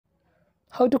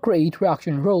How to create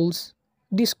reaction roles,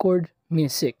 Discord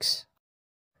Mee6.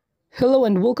 Hello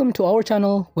and welcome to our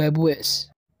channel Whizz.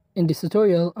 In this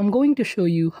tutorial, I'm going to show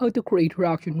you how to create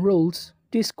reaction roles,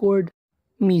 Discord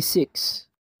Mee6.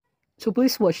 So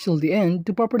please watch till the end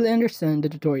to properly understand the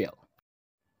tutorial.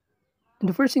 And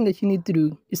the first thing that you need to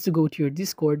do is to go to your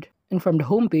Discord, and from the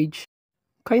home page,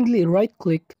 kindly right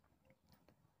click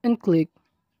and click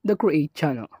the create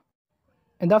channel.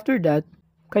 And after that,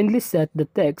 kindly set the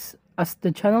text as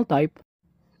the channel type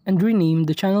and rename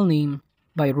the channel name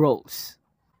by roles.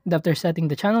 And after setting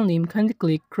the channel name, kindly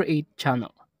click create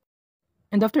channel.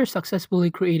 And after successfully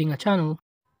creating a channel,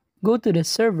 go to the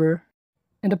server,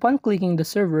 and upon clicking the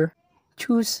server,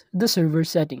 choose the server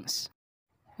settings.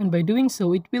 And by doing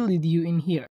so, it will lead you in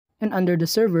here. And under the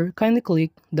server, kindly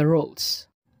click the roles.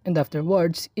 And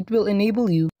afterwards, it will enable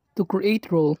you to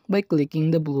create role by clicking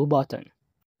the blue button.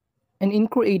 And in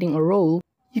creating a role,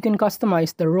 you can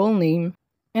customize the role name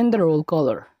and the role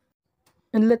color.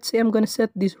 And let's say I'm gonna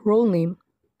set this role name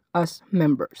as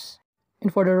members.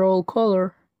 And for the role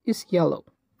color is yellow.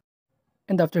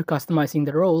 And after customizing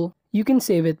the role, you can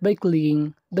save it by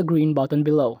clicking the green button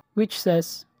below, which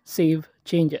says Save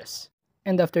Changes.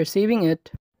 And after saving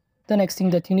it, the next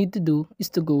thing that you need to do is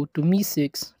to go to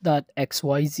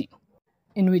mee6.xyz,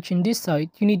 in which in this site,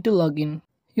 you need to log in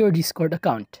your Discord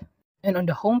account. And on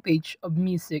the homepage of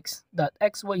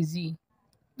mee6.xyz,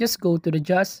 just go to the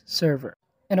Just server.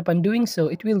 And upon doing so,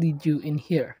 it will lead you in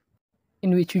here,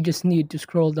 in which you just need to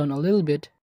scroll down a little bit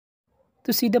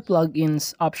to see the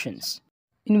plugins options,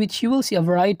 in which you will see a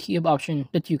variety of options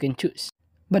that you can choose.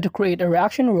 But to create a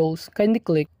reaction roles, kindly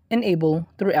click Enable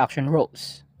the reaction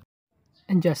roles.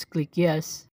 And just click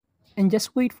Yes, and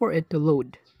just wait for it to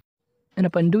load. And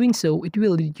upon doing so, it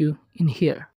will lead you in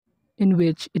here, in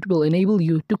which it will enable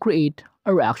you to create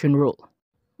a reaction role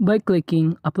by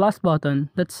clicking a plus button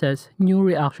that says New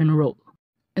Reaction Role.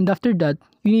 And after that,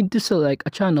 you need to select a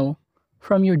channel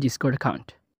from your Discord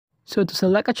account. So to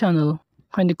select a channel,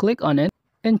 kindly click on it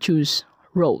and choose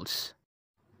Roles.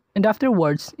 And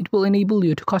afterwards, it will enable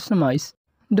you to customize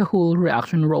the whole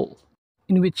reaction role,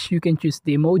 in which you can choose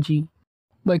the emoji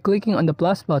by clicking on the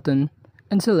plus button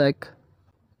and select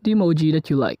the emoji that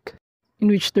you like, in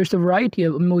which there's a variety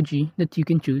of emoji that you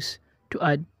can choose to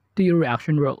add to your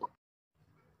reaction role.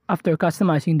 After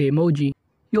customizing the emoji,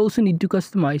 you also need to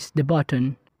customize the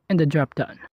button and the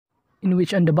drop-down, in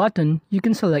which on the button, you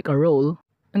can select a role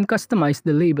and customize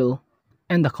the label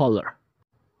and the color.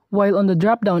 While on the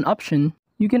drop-down option,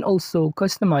 you can also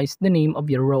customize the name of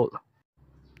your role.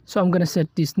 So I'm gonna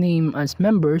set this name as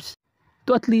members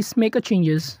to at least make a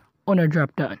changes on our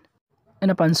drop-down.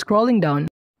 And upon scrolling down,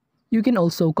 you can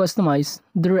also customize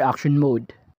the reaction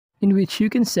mode, in which you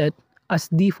can set as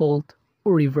default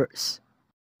or reverse,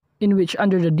 in which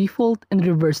under the default and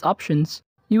reverse options,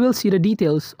 you will see the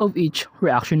details of each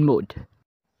reaction mode.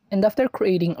 And after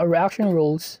creating a reaction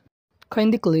roles,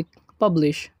 kindly click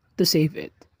Publish to save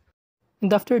it.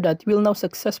 And after that, you will now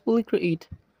successfully create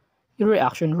your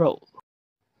reaction role.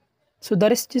 So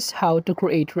that is just how to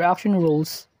create reaction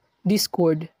roles,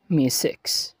 Discord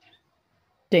Mee6.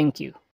 Thank you.